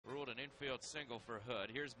field single for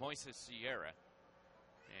Hood. Here's Moises Sierra.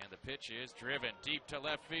 And the pitch is driven deep to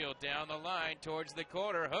left field, down the line towards the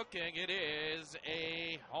corner. Hooking, it is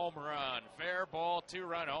a home run. Fair ball,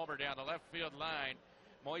 2-run homer down the left field line.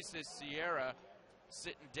 Moises Sierra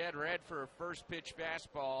sitting dead red for a first pitch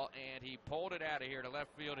fastball, and he pulled it out of here to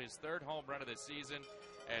left field, his third home run of the season.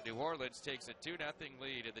 And New Orleans takes a 2-0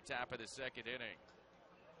 lead at the top of the second inning.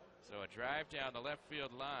 So a drive down the left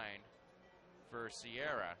field line for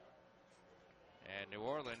Sierra, and New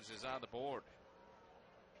Orleans is on the board.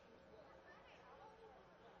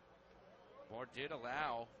 Moore did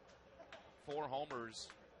allow 4 homers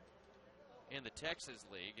in the Texas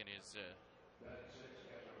League in his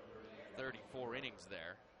 34 innings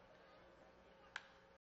there.